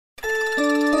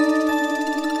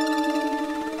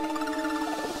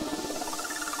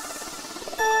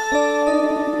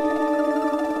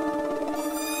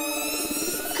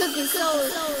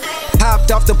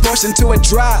Hopped off the porch into a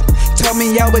drop. Told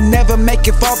me I would never make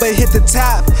it far but hit the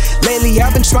top. Lately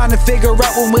I've been trying to figure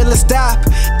out when will it stop.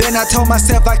 Then I told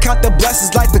myself I count the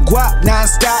blessings like the guap.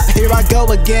 Non-stop, here I go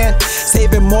again.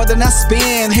 Saving more than I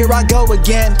spend, here I go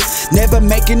again. Never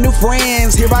making new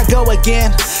friends, here I go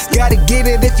again. Gotta get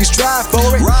it if you strive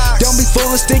for it. Don't be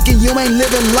foolish thinking you ain't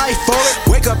living life for it.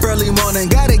 Wake up early morning,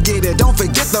 gotta get it. Don't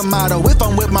forget the motto. If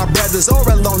I'm with my brothers or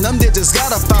alone, them digits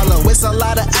gotta follow. It's a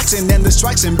lot of action and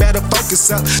distraction, better focus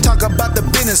up. Talk about the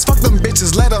business, fuck them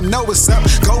bitches, let them know what's up.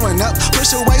 Going up,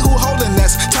 push away who holding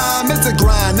us. Time is the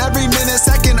grind, every minute,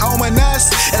 second owing us.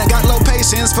 And I got low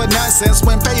patience for nonsense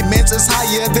when payments is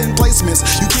higher than placements.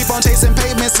 You keep on chasing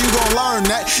payments, you gon' learn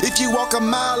that. If you walk a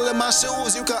mile in my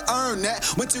shoes, you can earn that.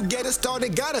 Once you get it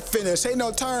started, gotta finish. Ain't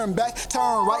no turn back,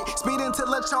 turn right. Speed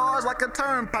until it charge like a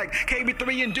turnpike.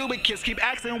 KB3 and duplicates, keep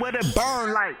asking what it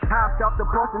burn like. Hopped off the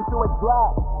porch into a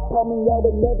drop. Told me I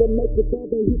would never make it far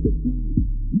but hit the top.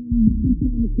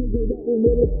 Trying to figure out when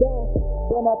will it stop.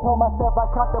 Then I told myself I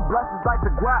count the blessings like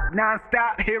the guap.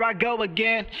 Non-stop, here I go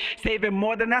again. Saving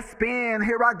more than I spend,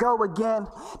 here I go again.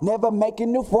 Never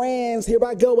making new friends, here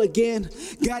I go again.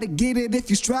 Gotta get it if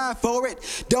you strive for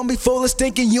it. Don't be foolish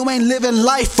thinking you ain't living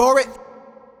life for it.